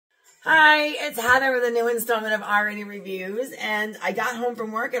Hi, it's Heather with a new installment of RRatedReviews, and I got home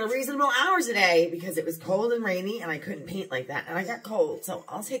from work at a reasonable hour today because it was cold and rainy and I couldn't paint like that, and I got cold, so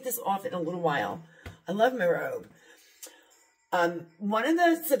I'll take this off in a little while. I love my robe. One of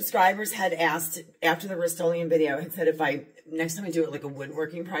the subscribers had asked after the Rust-Oleum video, had said if next time I do it like a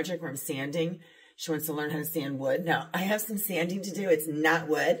woodworking project where I'm sanding, she wants to learn how to sand wood. Now, I have some sanding to do. It's not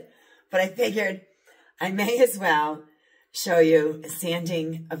wood, but I figured I may as well show you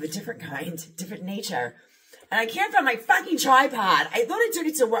sanding of a different kind, different nature. And I can't find my fucking tripod. I thought I took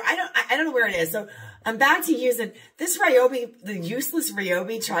it to work. I don't know where it is. So I'm back to using this Ryobi, the useless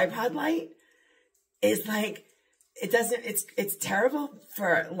Ryobi tripod light is like, it's terrible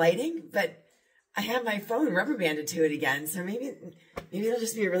for lighting, but I have my phone rubber banded to it again. So maybe it'll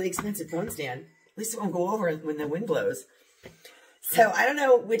just be a really expensive phone stand. At least it won't go over when the wind blows. So I don't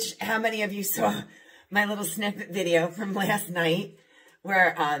know how many of you saw my little snippet video from last night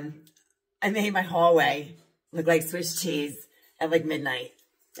where I made my hallway look like Swiss cheese at like midnight,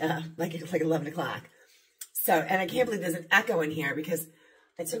 like 11 o'clock. So, and I can't believe there's an echo in here because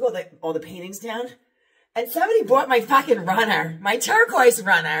I took all the paintings down and somebody bought my fucking runner, my turquoise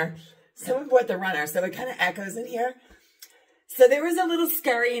runner. Someone bought the runner, so it kind of echoes in here. So there was a little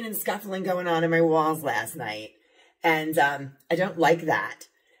scurrying and scuffling going on in my walls last night, and I don't like that.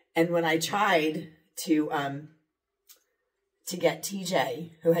 And when I tried to get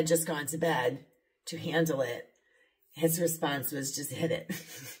TJ, who had just gone to bed, to handle it, his response was just hit it.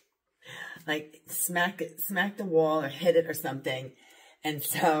 Like smack the wall or hit it or something. And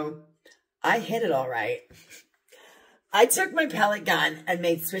so I hit it all right. I took my pellet gun and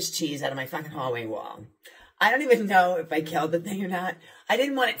made Swiss cheese out of my fucking hallway wall. I don't even know if I killed the thing or not. I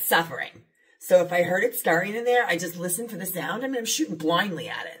didn't want it suffering. So if I heard it scurrying in there, I just listened for the sound. I mean, I'm shooting blindly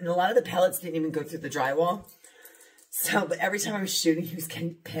at it. And a lot of the pellets didn't even go through the drywall. So, but every time I was shooting, he was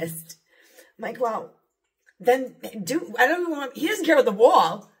getting pissed. I'm like, well, then I don't know, he doesn't care about the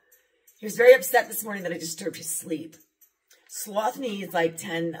wall. He was very upset this morning that I disturbed his sleep. Sloth needs like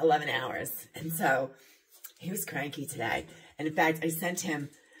 10, 11 hours. And so he was cranky today. And in fact, I sent him,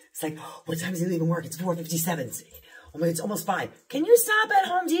 it's like, oh, what time is he leaving work? It's 4:57. Oh my, it's almost 5. Can you stop at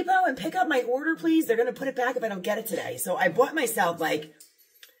Home Depot and pick up my order, please? They're going to put it back if I don't get it today. So I bought myself like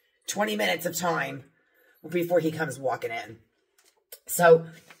 20 minutes of time before he comes walking in. So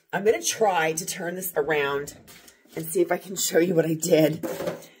I'm going to try to turn this around and see if I can show you what I did,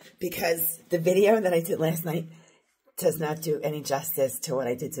 because the video that I did last night does not do any justice to what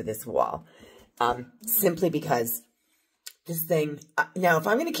I did to this wall. Simply because this thing, now if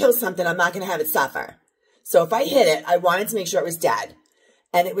I'm going to kill something, I'm not going to have it suffer. So if I hit it, I wanted to make sure it was dead.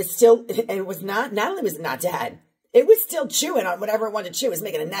 And it was still, it was not only was it not dead, it was still chewing on whatever it wanted to chew. It was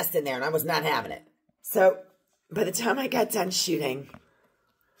making a nest in there, and I was not having it. So by the time I got done shooting,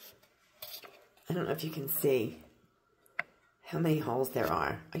 I don't know if you can see how many holes there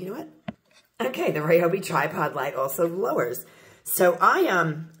are. Oh, you know what? Okay, the Ryobi tripod light also lowers. So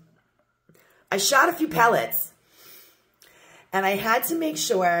I shot a few pellets, and I had to make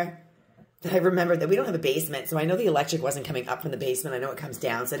sure that I remembered that we don't have a basement, so I know the electric wasn't coming up from the basement. I know it comes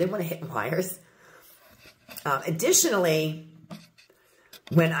down, so I didn't want to hit wires. Additionally,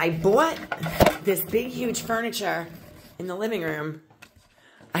 when I bought this big, huge furniture in the living room,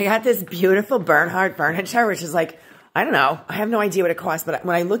 I got this beautiful Bernhard furniture, which is like, I don't know, I have no idea what it costs, but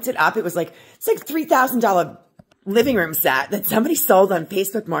when I looked it up, it was like, it's like $3,000 living room set that somebody sold on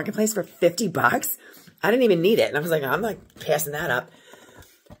Facebook Marketplace for 50 bucks. I didn't even need it, and I was like, I'm not passing that up.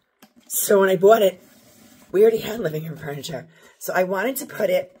 So when I bought it, we already had living room furniture. So I wanted to put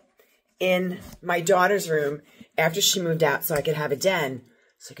it in my daughter's room after she moved out so I could have a den,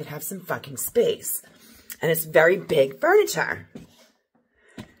 so I could have some fucking space. And it's very big furniture.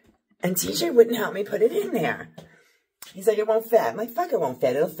 And TJ wouldn't help me put it in there. He's like, it won't fit. I'm like, fuck, it won't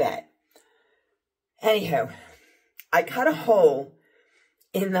fit. It'll fit. Anywho, I cut a hole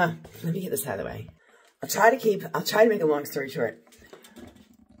in the, let me get this out of the way. I'll try to make a long story short.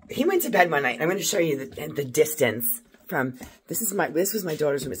 He went to bed one night, and I'm going to show you the distance from, this was my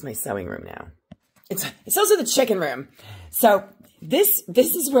daughter's room. It's my sewing room now. It's also the chicken room. So this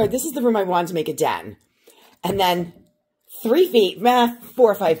is the room I wanted to make a den. And then 3 feet, 4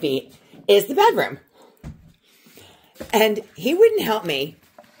 or 5 feet is the bedroom. And he wouldn't help me.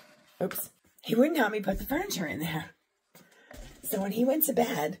 Oops. He wouldn't help me put the furniture in there. So when he went to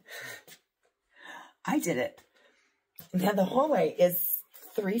bed, I did it. Now the hallway is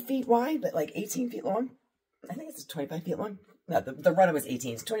 3 feet wide, but like 18 feet long. I think it's 25 feet long. No, the runner was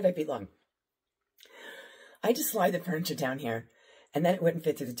 18. It's 25 feet long. I just slide the furniture down here, and then it wouldn't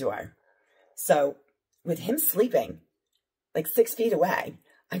fit through the door. So with him sleeping like 6 feet away,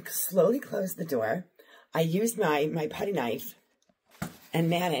 I slowly closed the door. I used my putty knife and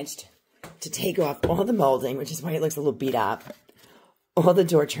managed to take off all the molding, which is why it looks a little beat up, all the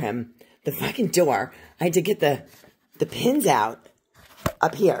door trim, the fucking door. I had to get the pins out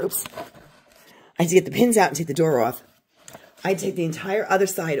up here. Oops. I had to get the pins out and take the door off. I had to take the entire other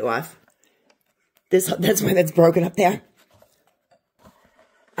side off. That's why that's broken up there.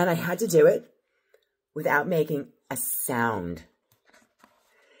 And I had to do it without making a sound.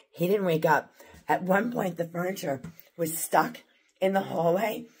 He didn't wake up. At one point, the furniture was stuck in the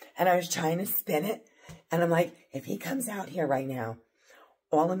hallway, and I was trying to spin it. And I'm like, if he comes out here right now,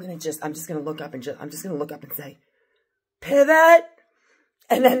 I'm just going to look up and say, pivot.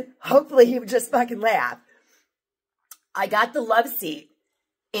 And then hopefully he would just fucking laugh. I got the love seat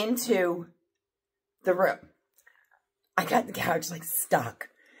into the room. I got the couch like stuck.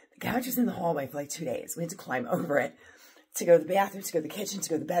 The couch was in the hallway for like 2 days. We had to climb over it to go to the bathroom, to go to the kitchen, to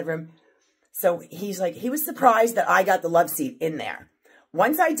go to the bedroom. So he was surprised that I got the love seat in there.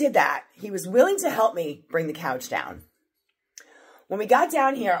 Once I did that, he was willing to help me bring the couch down. When we got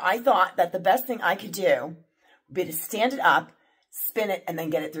down here, I thought that the best thing I could do would be to stand it up, spin it, and then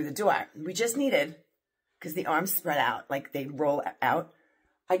get it through the door. We just needed, because the arms spread out, like they roll out,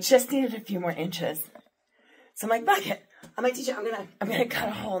 I just needed a few more inches. So I'm like, fuck it. I'm like, teacher, I'm gonna cut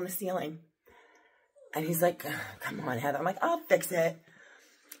a hole in the ceiling. And he's like, come on, Heather. I'm like, I'll fix it.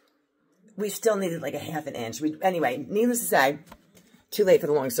 We still needed like a half an inch. Anyway, needless to say, too late for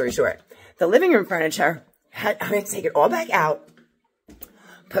the long story short. The living room furniture, I had to take it all back out,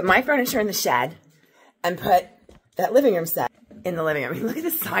 put my furniture in the shed, and put that living room set in the living room. I mean, look at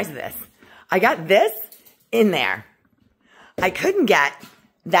the size of this. I got this in there. I couldn't get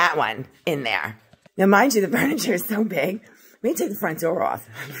that one in there. Now, mind you, the furniture is so big. We had to take the front door off.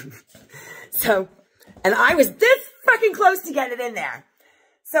 And I was this fucking close to get it in there.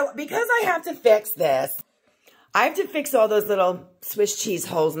 So, because I have to fix this, I have to fix all those little Swiss cheese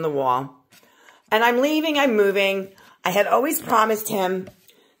holes in the wall. And I'm moving. I had always promised him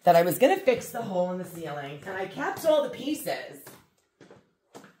that I was going to fix the hole in the ceiling. And I kept all the pieces.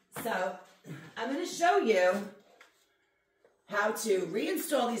 So, I'm going to show you how to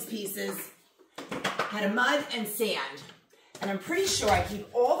reinstall these pieces, how to mud and sand. And I'm pretty sure I keep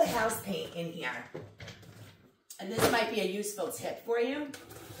all the house paint in here. And this might be a useful tip for you.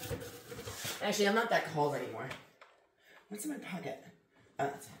 Actually, I'm not that cold anymore. What's in my pocket? Oh,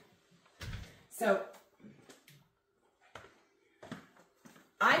 that's it. So,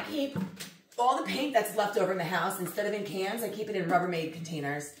 I keep all the paint that's left over in the house, instead of in cans, I keep it in Rubbermaid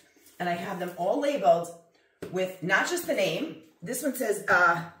containers. And I have them all labeled with not just the name. This one says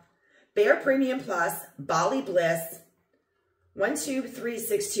Bear Premium Plus, Bali Bliss,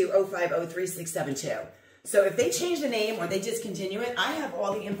 1236205033672. So if they change the name or they discontinue it, I have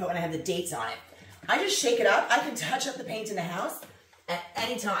all the info and I have the dates on it. I just shake it up. I can touch up the paint in the house at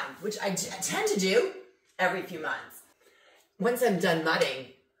any time, which I tend to do every few months. Once I'm done mudding,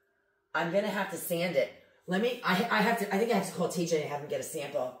 I'm gonna have to sand it. I think I have to call TJ and have him get a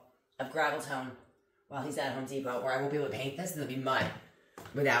sample of gravel tone while he's at Home Depot, or I won't be able to paint this. It'll be mud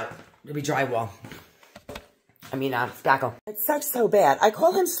it'll be drywall. Spackle. It sucks so bad. I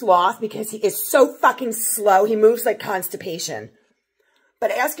call him Sloth because he is so fucking slow. He moves like constipation.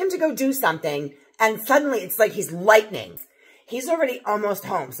 But ask him to go do something, and suddenly it's like he's lightning. He's already almost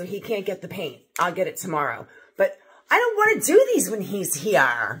home, so he can't get the paint. I'll get it tomorrow. But I don't want to do these when he's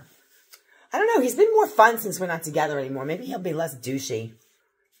here. I don't know. He's been more fun since we're not together anymore. Maybe he'll be less douchey.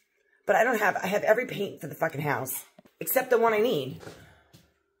 But I have every paint for the fucking house, except the one I need.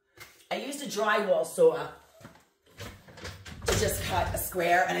 I used a drywall saw to just cut a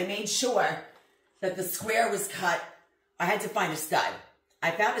square, and I made sure that the square was cut. I had to find a stud.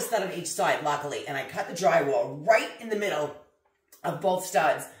 I found a stud on each side, luckily, and I cut the drywall right in the middle of both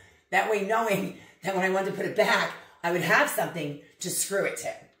studs. That way, knowing that when I wanted to put it back, I would have something to screw it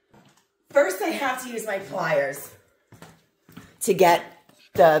to. First, I have to use my pliers to get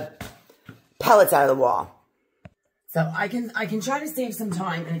the pellets out of the wall. So I can try to save some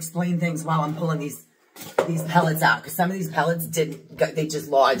time and explain things while I'm pulling these pellets out, because some of these pellets they just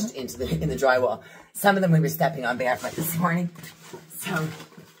lodged in the drywall. Some of them we were stepping on barefoot this morning. So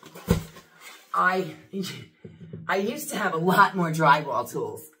I used to have a lot more drywall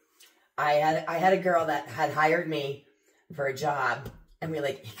tools. I had a girl that had hired me for a job, and we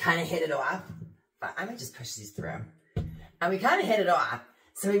kind of hit it off. But I might just push these through. And we kind of hit it off.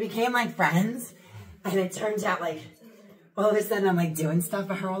 So we became like friends, and it turns out all of a sudden I'm doing stuff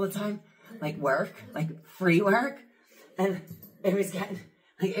for her all the time. Like work, free work. And it was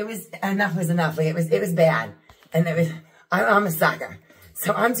enough was enough. It was bad. And I'm a sucker.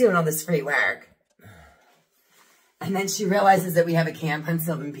 So I'm doing all this free work. And then she realizes that we have a camp on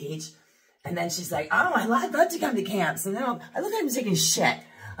Sylvan Beach. And then she's like, oh, I'd love to come to camp. So now I look like I'm taking shit.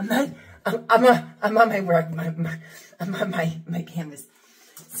 I'm on my work, I'm on my canvas.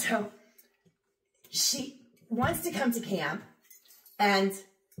 So she wants to come to camp, and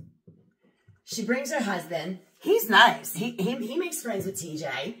she brings her husband. He's nice. He makes friends with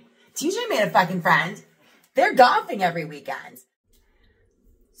TJ. TJ made a fucking friend. They're golfing every weekend.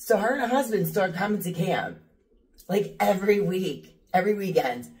 So her and her husband start coming to camp like every week, every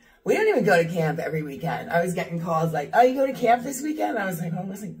weekend. We don't even go to camp every weekend. I was getting calls like, oh, you go to camp this weekend? I was like, oh, I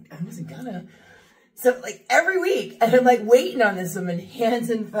wasn't gonna. So like every week, and I'm like waiting on this woman,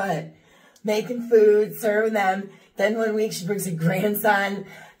 hands and foot, making food, serving them. Then one week she brings her grandson,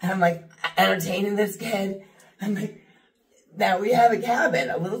 and I'm like entertaining this kid. I'm like, now we have a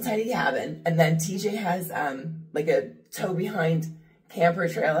cabin, a little tiny cabin, and then TJ has like a tow behind camper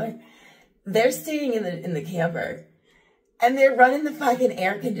trailer. They're staying in the camper. And they're running the fucking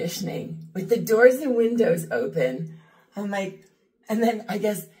air conditioning with the doors and windows open. I'm like, and then I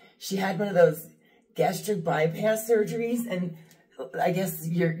guess she had one of those gastric bypass surgeries, and I guess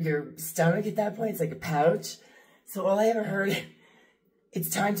your stomach at that point is like a pouch. So all I ever heard,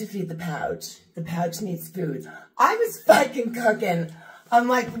 it's time to feed the pouch. The pouch needs food. I was fucking cooking. I'm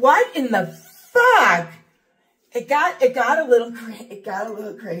like, what in the fuck? It got a little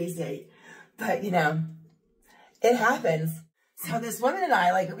crazy, but you know. It happens. So this woman and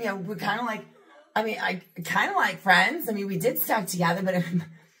I, like, you know, we're kind of like, I mean, I kind of like friends. I mean, we did stuff together, but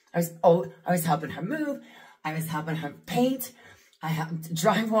I was helping her move. I was helping her paint. I helped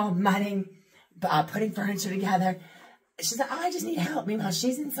drywall, mudding, putting furniture together. She's like, oh, I just need help. Meanwhile,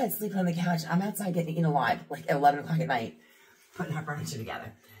 she's inside sleeping on the couch. I'm outside getting eaten alive, like at 11 o'clock at night, putting her furniture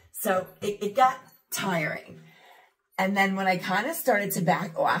together. So it got tiring. And then when I kind of started to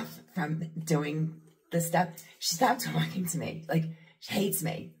back off from doing this stuff, she stopped talking to me. Like, she hates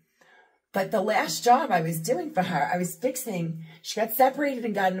me. But the last job I was doing for her, I was fixing, she got separated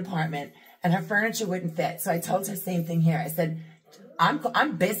and got an apartment, and her furniture wouldn't fit. So I told her the same thing here. I said,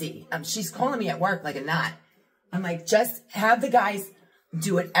 I'm busy. She's calling me at work like a knot. I'm like, just have the guys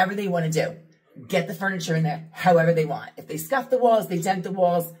do whatever they want to do. Get the furniture in there however they want. If they scuff the walls, they dent the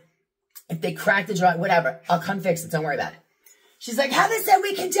walls, if they crack the drawer, whatever, I'll come fix it. Don't worry about it. She's like, Heather said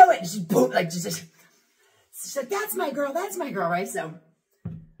we can do it. And she's boom, like, she's like, that's my girl, right? So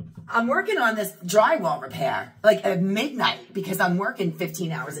I'm working on this drywall repair, like at midnight, because I'm working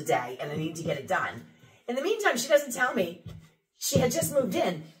 15 hours a day and I need to get it done. In the meantime, she doesn't tell me she had just moved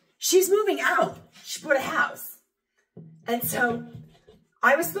in. She's moving out. She bought a house. And so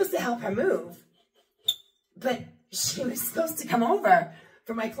I was supposed to help her move, but she was supposed to come over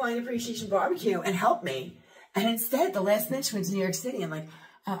for my client appreciation barbecue and help me. And instead, the last minute she went to New York City. I'm like,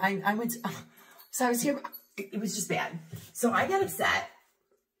 I went to, so I was here. It was just bad. So I got upset,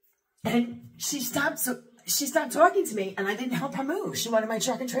 and she stopped talking to me, and I didn't help her move. She wanted my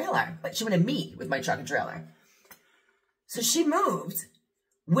truck and trailer. Like, she wanted me with my truck and trailer. So she moved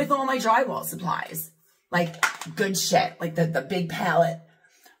with all my drywall supplies, like good shit, like the big pallet,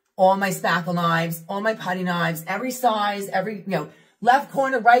 all my spackle knives, all my putty knives, every size, every, you know, left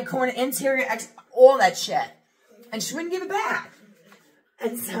corner, right corner, interior, all that shit. And she wouldn't give it back.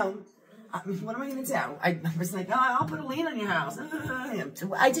 And so, what am I going to do? I was like, oh, I'll put a lien on your house.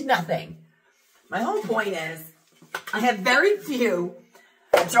 I did nothing. My whole point is, I have very few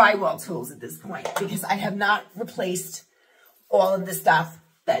drywall tools at this point because I have not replaced all of the stuff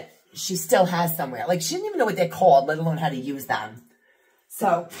that she still has somewhere. Like, she didn't even know what they're called, let alone how to use them.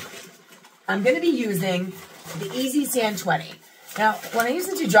 So, I'm going to be using the Easy Sand 20. Now, when I used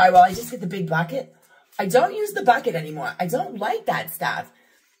to do drywall, I just get the big bucket. I don't use the bucket anymore. I don't like that stuff.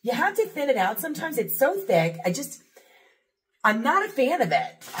 You have to thin it out sometimes. It's so thick. I'm not a fan of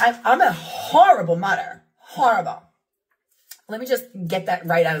it. I'm a horrible mudder. Horrible. Let me just get that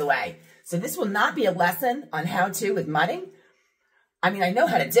right out of the way. So this will not be a lesson on how to with mudding. I mean, I know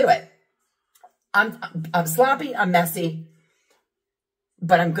how to do it. I'm sloppy. I'm messy.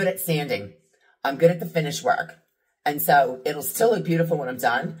 But I'm good at sanding. I'm good at the finish work. And so it'll still look beautiful when I'm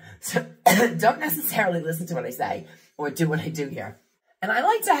done. So don't necessarily listen to what I say or do what I do here. And I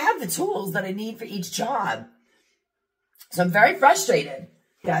like to have the tools that I need for each job. So I'm very frustrated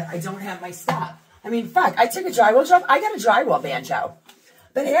that I don't have my stuff. I mean, fuck, I took a drywall job. I got a drywall banjo.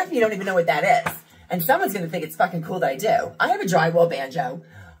 But half of you don't even know what that is. And someone's going to think it's fucking cool that I do. I have a drywall banjo.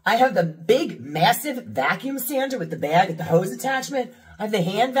 I have the big, massive vacuum sander with the bag with the hose attachment. I have the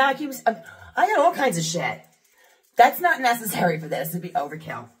hand vacuums. I got all kinds of shit. That's not necessary for this. It'd be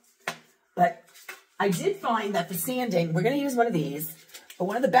overkill. But I did find that for sanding, we're going to use one of these. But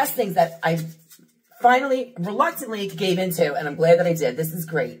one of the best things that I finally, reluctantly gave into, and I'm glad that I did, this is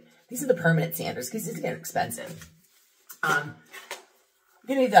great. These are the permanent sanders, because these get expensive. I'm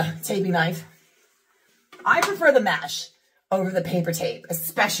going to need the taping knife. I prefer the mesh over the paper tape,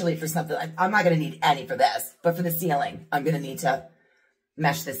 especially for something. I'm not going to need any for this, but for the ceiling, I'm going to need to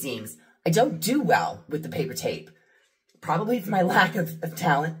mesh the seams. I don't do well with the paper tape, probably for my lack of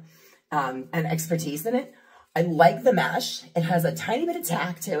talent and expertise in it. I like the mesh. It has a tiny bit of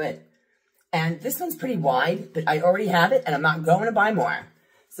tack to it. And this one's pretty wide, but I already have it, and I'm not going to buy more.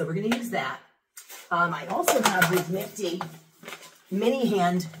 So we're going to use that. I also have these nifty mini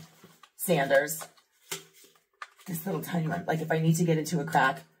hand sanders. This little tiny one, like if I need to get into a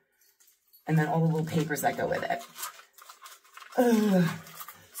crack. And then all the little papers that go with it.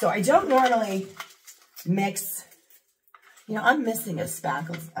 So I don't normally mix. You know, I'm missing a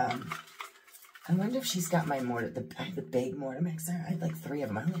spackle. I wonder if she's got my mortar. I have the big mortar mixer. I had like 3 of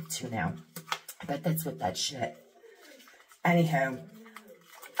them. I only have 2 now. I bet that's with that shit. Anyhow,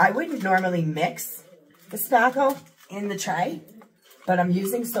 I wouldn't normally mix the spackle in the tray, but I'm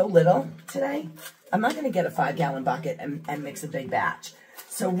using so little today. I'm not going to get a 5-gallon bucket and mix a big batch.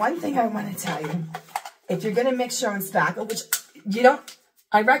 So one thing I want to tell you, if you're going to mix your own spackle, which you don't,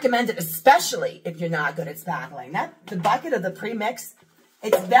 I recommend it, especially if you're not good at spackling. The bucket of the pre-mix,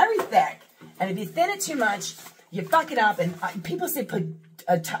 it's very thick. And if you thin it too much, you fuck it up. And people say put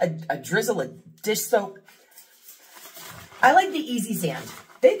a drizzle of dish soap. I like the easy sand.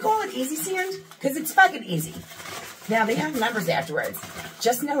 They call it easy sand because it's fucking easy. Now, they have numbers afterwards.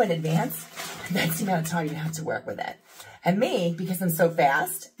 Just know in advance, that's the amount of time you have to work with it. And me, because I'm so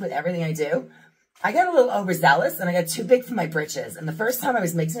fast with everything I do, I got a little overzealous and I got too big for my britches. And the first time I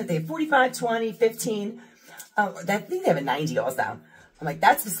was mixing it, they had 45, 20, 15. I think they have a 90 also. I'm like,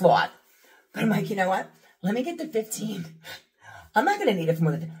 that's the slot. But I'm like, you know what? Let me get the 15. I'm not going to need it for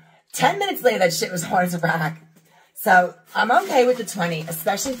more than 10 minutes later. That shit was hard as a rock. So I'm okay with the 20,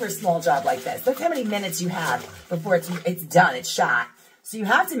 especially for a small job like this. Look how many minutes you have before it's done. It's shot. So you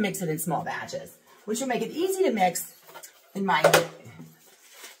have to mix it in small batches, which will make it easy to mix in my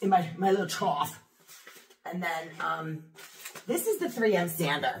little trough. And then this is the 3M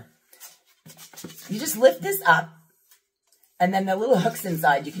sander. You just lift this up, and then the little hooks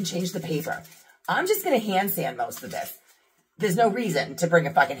inside, you can change the paper. I'm just going to hand sand most of this. There's no reason to bring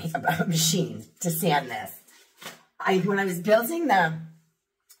a fucking machine to sand this. When I was building the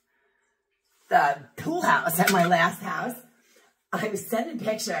pool house at my last house, I was sending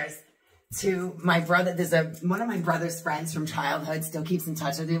pictures to my brother. There's one of my brother's friends from childhood still keeps in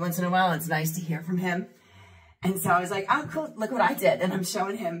touch with me once in a while. It's nice to hear from him. And so I was like, oh, cool, look what I did. And I'm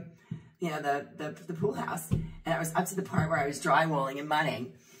showing him, you know, the pool house. And I was up to the part where I was drywalling and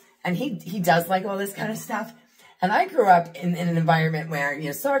mudding. And he does like all this kind of stuff. And I grew up in an environment where, you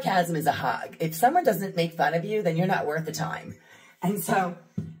know, sarcasm is a hug. If someone doesn't make fun of you, then you're not worth the time. And so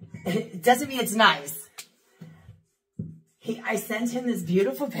it doesn't mean it's nice. I sent him this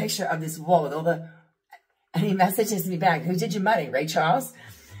beautiful picture of this wall with all the, and he messages me back, who did you mudding, Ray Charles?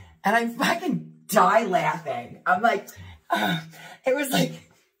 And I fucking die laughing. I'm like, it was like,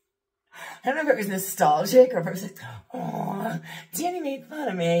 I don't know if it was nostalgic or if it was like, oh, Danny made fun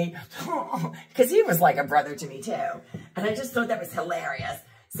of me. Because he was like a brother to me too. And I just thought that was hilarious.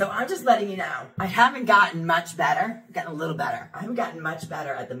 So I'm just letting you know, I haven't gotten much better. I've gotten a little better. I haven't gotten much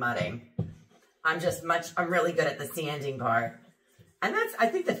better at the mudding. I'm really good at the sanding part. And I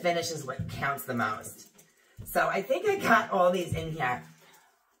think the finish is what counts the most. So I think I got all these in here.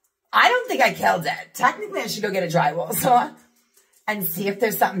 I don't think I killed it. Technically, I should go get a drywall saw and see if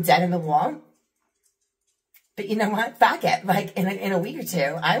there's something dead in the wall. But you know what? Fuck it. Like in a week or two,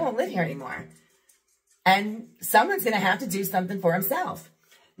 I won't live here anymore. And someone's going to have to do something for himself.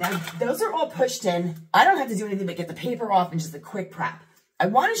 Now, those are all pushed in. I don't have to do anything but get the paper off and just a quick prep. I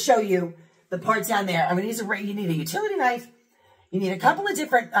want to show you the parts down there. I'm going to use you need a utility knife. You need a couple of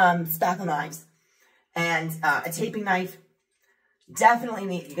different spackle knives and a taping knife. Definitely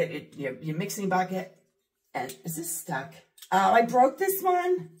need, you get your mixing bucket. And is this stuck? Oh, I broke this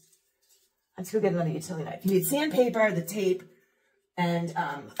one. Let's go get another utility knife. You need sandpaper, the tape, and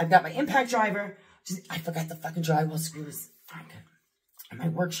I've got my impact driver. I forgot the fucking drywall screws. And my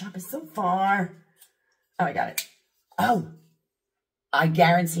workshop is so far. Oh, I got it. Oh, I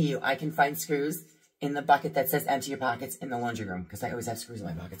guarantee you I can find screws in the bucket that says empty your pockets in the laundry room because I always have screws in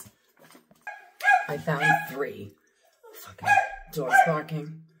my pockets. I found 3. Fucking dogs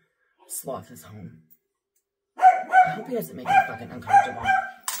barking. Sloth is home. I hope he doesn't make me fucking uncomfortable.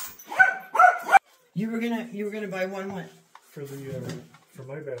 You were gonna buy one what? For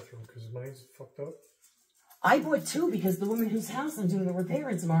my bathroom because mine's fucked up. I bought 2 because the woman whose house I'm doing the repair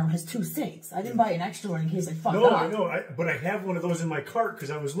in tomorrow has 2 sinks. I didn't buy an extra one in case I fucked up. No, I know, but I have one of those in my cart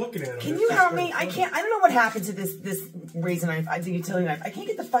because I was looking at them. Can you help me? I can't. I don't know what happened to this razor knife. The utility knife. I can't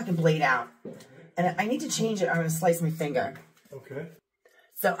get the fucking blade out, and I need to change it. I'm gonna slice my finger. Okay.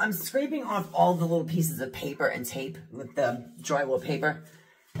 So I'm scraping off all the little pieces of paper and tape with the drywall paper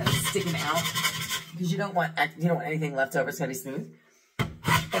that's sticking out because you don't want anything left over. It's gotta be smooth.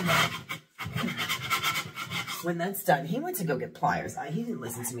 And then, when that's done, he went to go get pliers. He didn't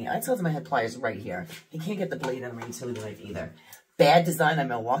listen to me. I told him I had pliers right here. He can't get the blade out of my utility knife either. Bad design on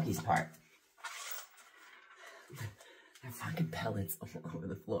Milwaukee's part. There are fucking pellets all over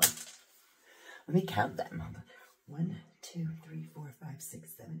the floor. Let me count them. 1, 2, 3, 4, 5, 6,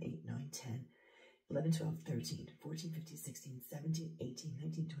 7, 8, 9, 10, 11, 12, 13, 14, 15, 16, 17, 18,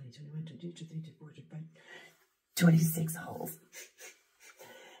 19, 20, 21, 22, 23, 24, 25, 26 holes.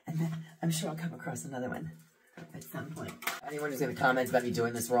 And then I'm sure I'll come across another one at some point. Anyone who's going to comment about me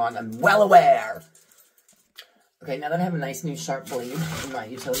doing this wrong, I'm well aware. Okay, now that I have a nice new sharp blade in my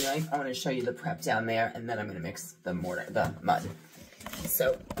utility knife, I want to show you the prep down there, and then I'm going to mix the mud.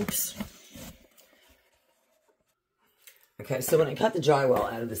 So, oops. Okay, so when I cut the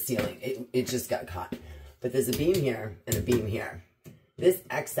drywall out of the ceiling, it just got caught. But there's a beam here and a beam here. This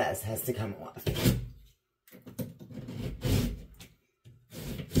excess has to come off.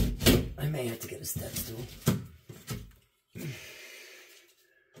 I may have to get a step stool.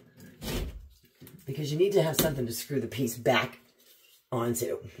 Because you need to have something to screw the piece back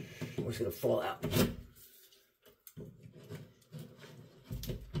onto, or it's going to fall out.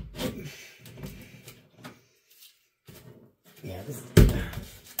 Yeah, this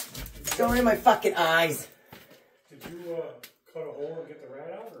is going in my fucking eyes. Did you cut a hole and get the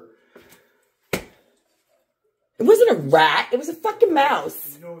rat out, or? It wasn't a rat. It was a fucking mouse.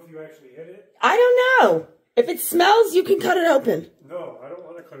 Do you know if you actually hit it? I don't know. If it smells, you can cut it open. No, I don't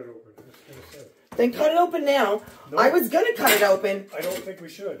want to cut it open. Then cut it open now. No, I was going to cut it open. I don't think we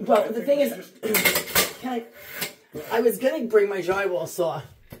should. Well, the thing is, I was going to bring my drywall saw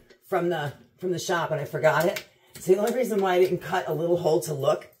from the shop, and I forgot it. So the only reason why I didn't cut a little hole to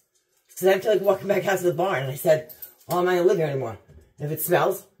look is because I have to like walking back out to the barn. And I said, well, I'm not going to live here anymore. If it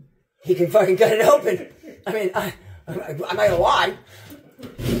smells, he can fucking cut it open. I mean, I'm not going to lie.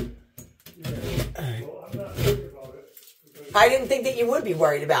 Well, I'm not worried about it. I didn't think that you would be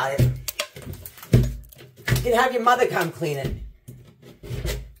worried about it. You can have your mother come clean it.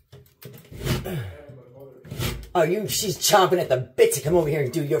 Oh, she's chomping at the bit to come over here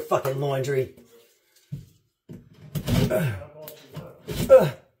and do your fucking laundry.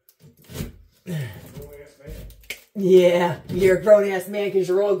 Yeah, you're a grown-ass man because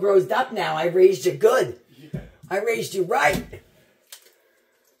you're all grown up now. I raised you good. I raised you right.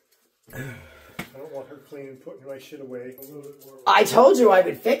 I don't want her cleaning, putting my shit away. A little bit more. I told you I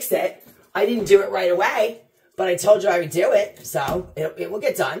would fix it. I didn't do it right away, but I told you I would do it, so it will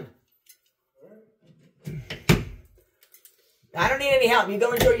get done. I don't need any help. You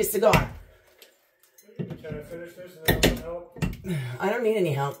go enjoy your cigar. Can I finish this and then I'll help? I don't need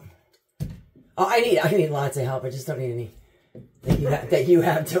any help. Oh, I need lots of help. I just don't need any that you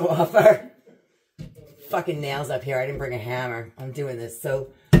have to offer. Fucking nails up here. I didn't bring a hammer. I'm doing this so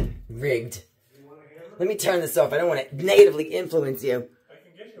rigged. Let me turn this off. I don't want to negatively influence you. I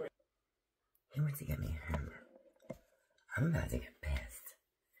can get you. He wants to get me a hammer. I'm about to get pissed.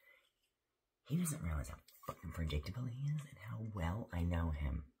 He doesn't realize how fucking predictable he is and how well I know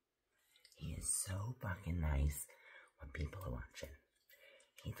him. He is so fucking nice when people are watching.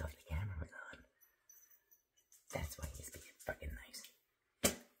 He thought the camera was on. That's why he's being fucking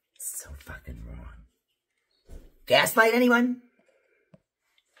nice. So fucking wrong. Gaslight anyone?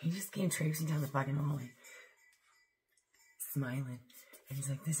 He just came traipsing down the fucking hallway. Smiling. And he's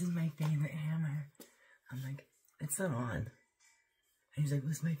like, this is my favorite hammer. I'm like, it's not on. And he's like,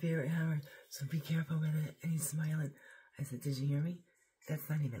 what's my favorite hammer? So be careful with it. And he's smiling. I said, did you hear me? That's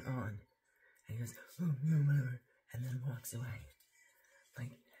not even on. And he goes, oh, no, whatever. And then walks away.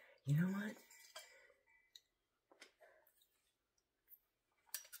 Like, you know what?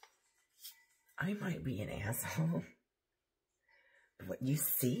 I might be an asshole. But what you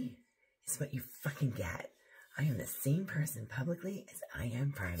see is what you fucking get. I am the same person publicly as I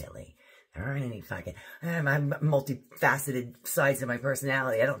am privately. There aren't any fucking... I have multifaceted sides of my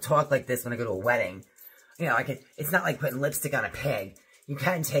personality. I don't talk like this when I go to a wedding. You know, it's not like putting lipstick on a pig. You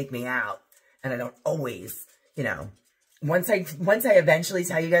can take me out. And I don't always, you know... Once I eventually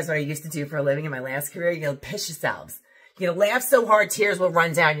tell you guys what I used to do for a living in my last career, you're going to piss yourselves. You're going to laugh so hard, tears will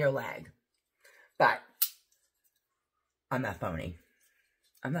run down your leg. But I'm not phony.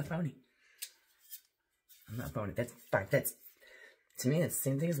 I'm not phony. I'm not phoning. That's fact. That's, to me, that's the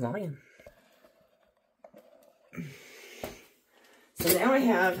same thing as lying. So now I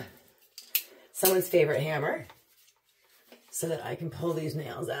have someone's favorite hammer so that I can pull these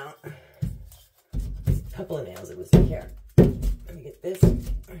nails out. A couple of nails it was in here. Let me get this.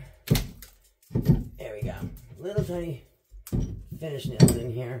 There we go. Little tiny finish nails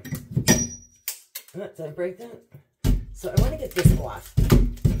in here. Oh, did I break that? So I want to get this off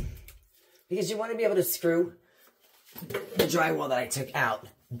because you want to be able to screw the drywall that I took out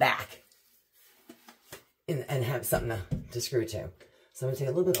back and have something to screw to. So I'm going to take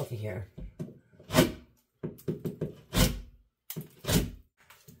a little bit off of here.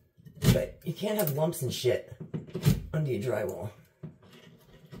 But you can't have lumps and shit under your drywall.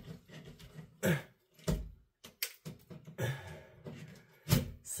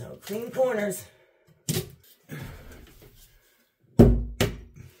 So clean corners.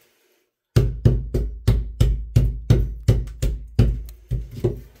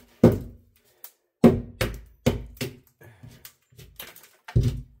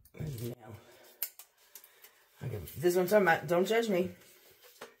 This is what I'm talking about. Don't judge me.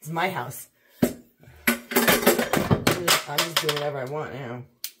 It's my house. I'm just doing whatever I want now.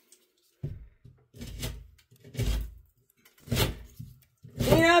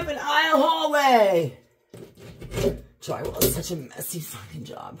 Clean up an aisle hallway. Drywall is such a messy fucking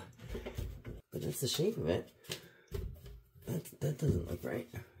job. But that's the shape of it. That doesn't look right.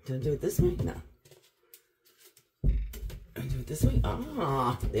 Did I do it this way? No. Did I do it this way?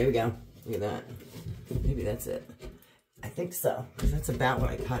 Ah, there we go. Look at that. Maybe that's it. I think so, because that's about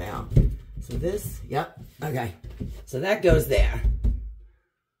what I cut out. So this, yep, okay. So that goes there.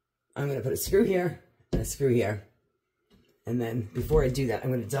 I'm going to put a screw here and a screw here. And then before I do that,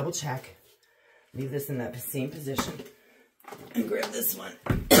 I'm going to double check. Leave this in that same position. And grab this one.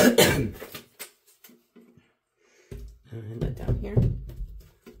 And that down here.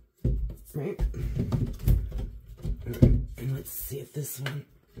 Right. And let's see if this one.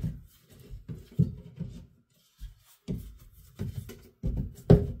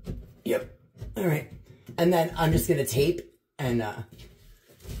 Yep. All right. And then I'm just going to tape and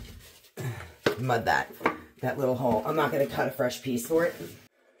mud that little hole. I'm not going to cut a fresh piece for it.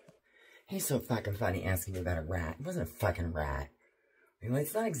 He's so fucking funny asking me about a rat. It wasn't a fucking rat. I mean,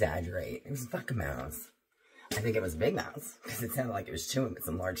 let's not exaggerate. It was a fucking mouse. I think it was a big mouse because it sounded like it was chewing with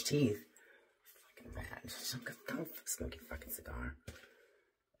some large teeth. Fucking rat. Don't smoke your fucking cigar.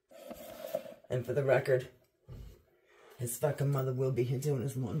 And for the record, his fucking mother will be here doing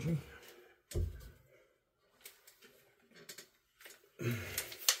his laundry.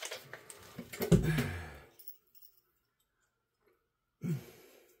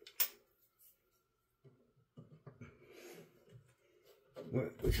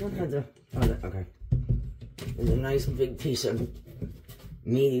 Which one had the... Oh, okay. There's a nice big piece of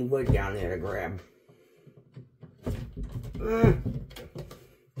meaty wood down there to grab.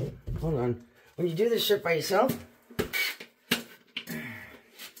 Hold on. When you do this shit by yourself,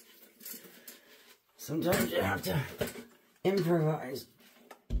 sometimes you have to improvise.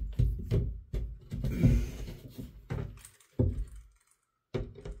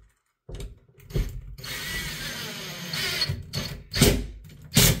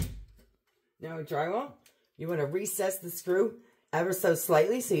 Now with drywall, you want to recess the screw ever so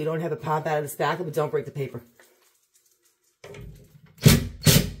slightly so you don't have it pop out of the spackle, but don't break the paper.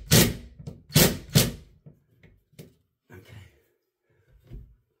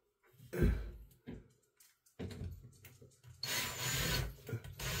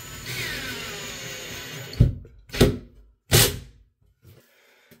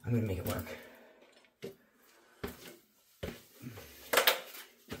 I'm going to make it work.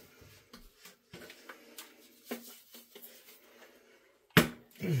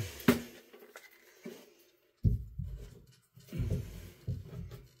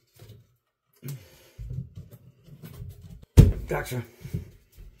 Gotcha.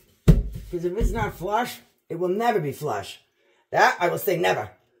 Because if it's not flush, it will never be flush. That I will say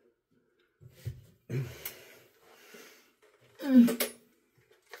never.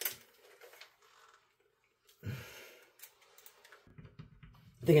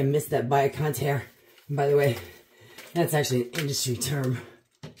 I think I missed that biocont hair. And by the way, that's actually an industry term.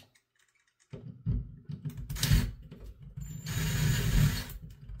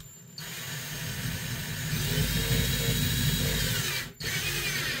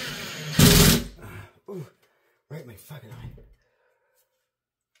 Ooh, right in my fucking eye.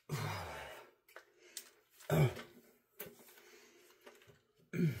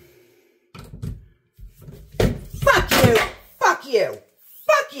 Fuck you! Fuck you!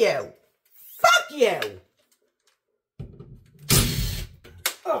 Fuck you! Fuck you!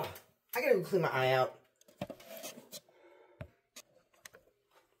 I gotta go clean my eye out.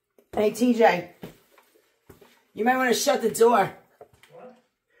 Hey, TJ. You might want to shut the door. What?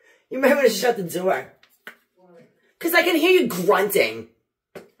 You might want to shut the door. Why? Because I can hear you grunting.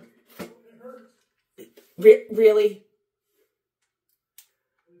 It hurts. Really?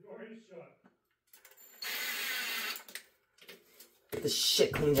 The door is shut. The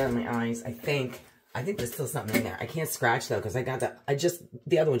shit cleaned out of my eyes, I think. I think there's still something in there. I can't scratch though, because I got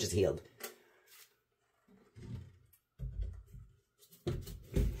the other one just healed.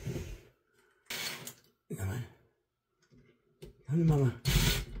 Come on. Come on, Mama.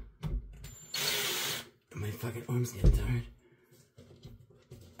 My fucking arm's getting tired.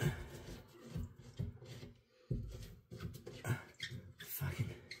 Fucking.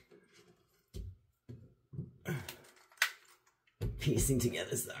 Piecing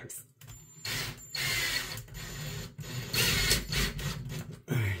together sucks.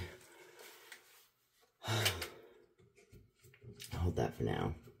 Alright. Hold that for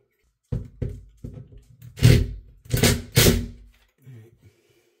now.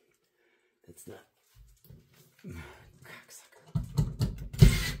 That's not.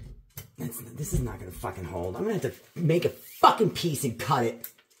 This is not gonna fucking hold. I'm gonna have to make a fucking piece and cut it.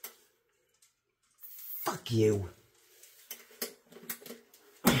 Fuck you.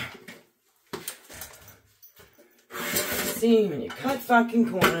 See, when you cut fucking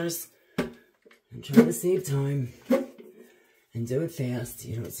corners and try to save time and do it fast,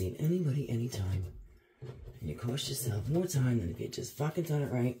 you don't save anybody any time. And you cost yourself more time than if you just fucking done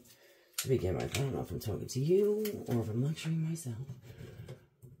it right to begin with. I don't know if I'm talking to you or if I'm lecturing myself.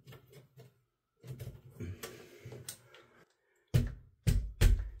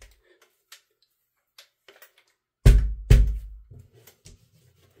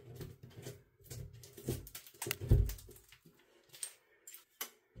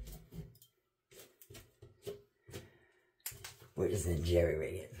 Where does that jerry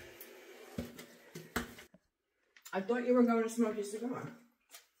rig it? I thought you were going to smoke your cigar.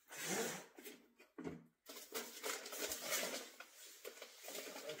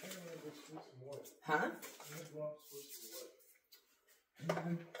 Huh?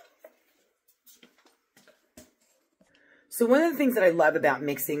 So one of the things that I love about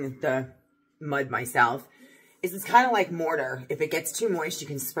mixing the mud myself is it's kind of like mortar. If it gets too moist, you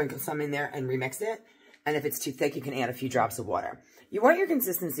can sprinkle some in there and remix it. And if it's too thick, you can add a few drops of water. You want your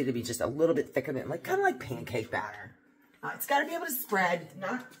consistency to be just a little bit thicker than, like, kind of like pancake batter. It's got to be able to spread,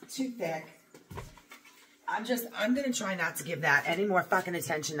 not too thick. I'm going to try not to give that any more fucking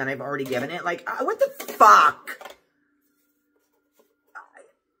attention than I've already given it. Like, what the fuck?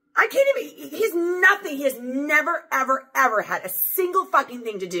 I can't even, he has never, ever, ever had a single fucking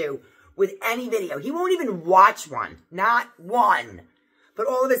thing to do with any video. He won't even watch one. Not one. But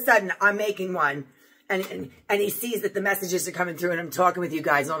all of a sudden, I'm making one. And he sees that the messages are coming through and I'm talking with you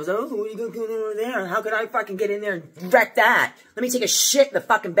guys. And all of a sudden, oh, what are you going to do over there? How could I fucking get in there and wreck that? Let me take a shit in the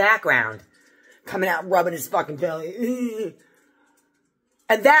fucking background. Coming out rubbing his fucking belly.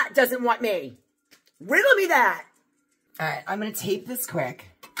 And that doesn't want me. Riddle me that. All right, I'm going to tape this quick.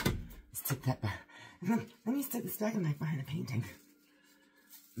 Let's take that back. Let me stick this back knife behind the painting.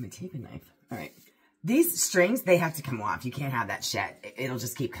 My taping knife. All right. These strings, they have to come off. You can't have that shit. It'll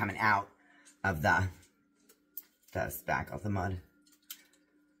just keep coming out of the spackle, the mud.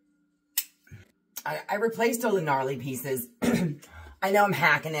 I replaced all the gnarly pieces. I know I'm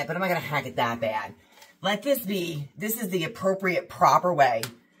hacking it, but I'm not going to hack it that bad. Let this be, this is the appropriate, proper way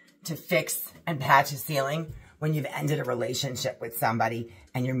to fix and patch a ceiling when you've ended a relationship with somebody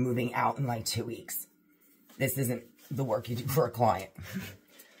and you're moving out in like 2 weeks. This isn't the work you do for a client.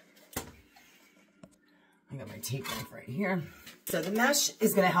 I got my tape knife right here. So the mesh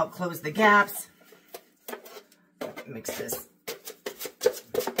is going to help close the gaps. Mix this.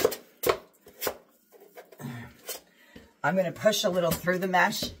 I'm going to push a little through the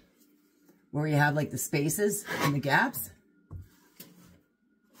mesh where you have like the spaces and the gaps.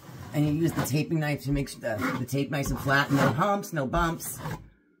 And you use the taping knife to make the tape nice and flat. No humps, no bumps.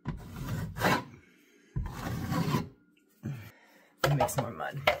 And make some more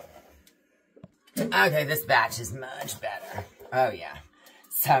mud. Okay, this batch is much better. Oh, yeah.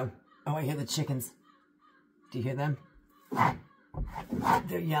 So, oh, I hear the chickens. Do you hear them?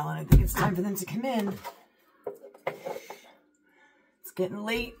 They're yelling. I think it's time for them to come in. It's getting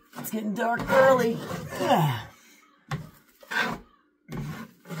late. It's getting dark early.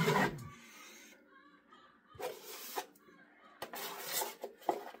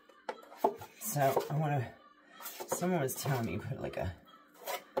 So, I want to, someone was telling me put like a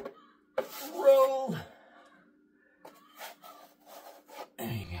roll. There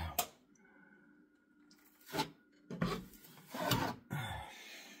you go.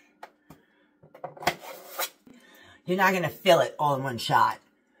 you're not going to fill it all in one shot.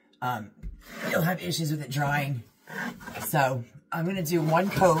 You'll have issues with it drying. So I'm going to do one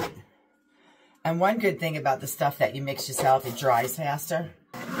coat. And one good thing about the stuff that you mix yourself, it dries faster.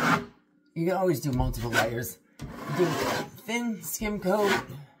 You can always do multiple layers. Do thin skim coat,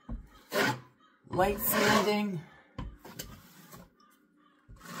 light sanding,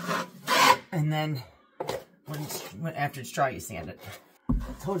 and then after it's dry, you sand it.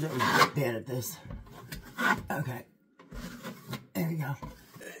 I told you I was bad at this. Okay, there we go.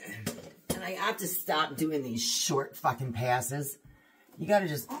 And I have to stop doing these short fucking passes. You gotta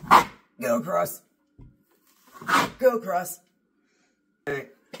just go across. Go across. All right.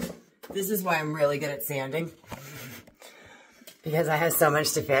 This is why I'm really good at sanding. Because I have so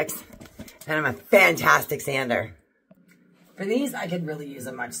much to fix. And I'm a fantastic sander. For these, I could really use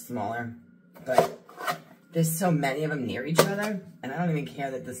a much smaller. But there's so many of them near each other. And I don't even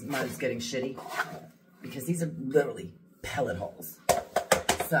care that this mud is getting shitty. Because these are literally pellet holes.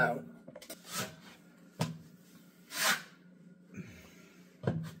 So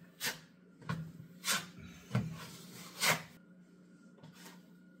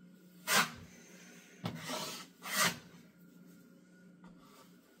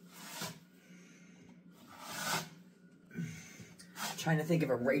trying to think of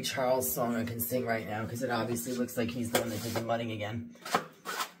a Ray Charles song I can sing right now, because it obviously looks like he's the one that did the mudding again.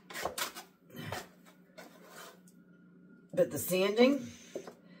 But the sanding,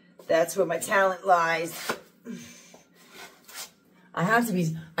 that's where my talent lies. I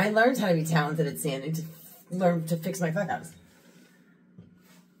learned how to be talented at sanding to learn to fix my fuck-ups.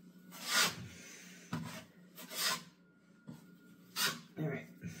 All right.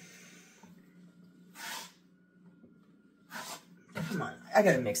 Come on, I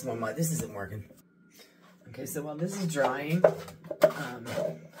gotta mix more mud. This isn't working. Okay, so while this is drying, I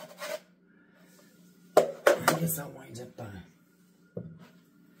guess I'll wind up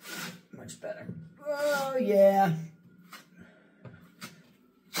much better. Oh, yeah.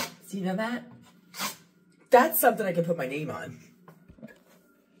 See, now that's something I can put my name on.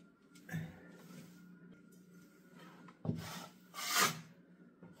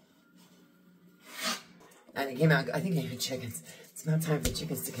 And it came out, I think I had chickens. It's about time for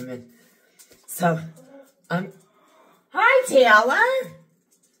chickens to come in. So, hi, Taylor.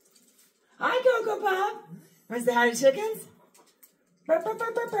 Hi, Cocoa Pop. Want to say hi to chickens? Burp, burp,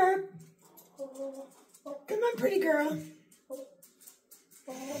 burp, burp, burp. Come on, pretty girl.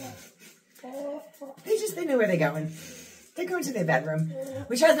 They know where they're going. They're going to their bedroom,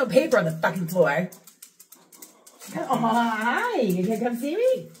 which has no paper on the fucking floor. Oh, hi. You can come see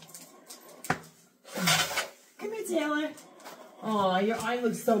me? Come here, Taylor. Oh, your eye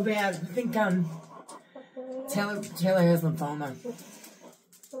looks so bad. I think Taylor has lymphoma.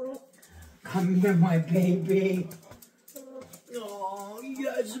 Come here, my baby. Oh,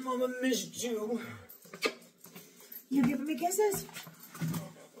 yes, Mama missed you. You giving me kisses?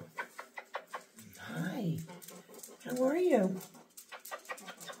 Hi. How are you?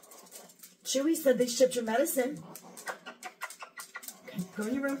 Chewy said they shipped your medicine. Okay, go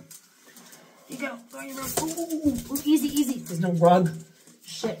in your room. You go in your room. Ooh, easy, easy. There's no rug.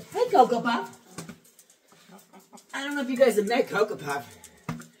 Shit. Hey, Cocoa Puff. I don't know if you guys have met Cocoa Puff.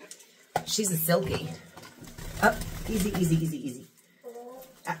 She's a silky. Up. Easy, easy, easy, easy.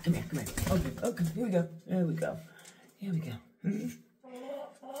 Ah, come here, come here. Okay, okay. Here we go. There we go. Here we go.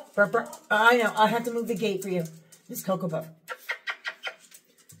 Burr, burr. I know. I have to move the gate for you. This is Cocoa Puff.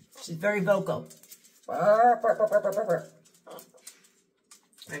 She's very vocal. Burr, burr, burr, burr, burr, burr.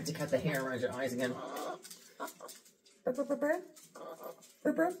 I have to cut the hair around your eyes again. Burr, burr, burr, burr.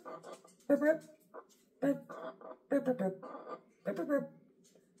 Burr, burr. Burr, burr. Burr, burr, burr, burr. Burr, burr, burr.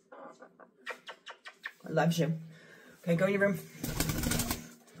 I love you. Okay, go in your room.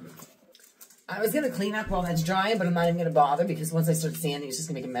 I was going to clean up while that's drying, but I'm not even going to bother because once I start sanding, it's just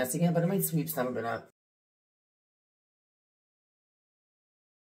going to make a mess again, but I might sweep some of it up.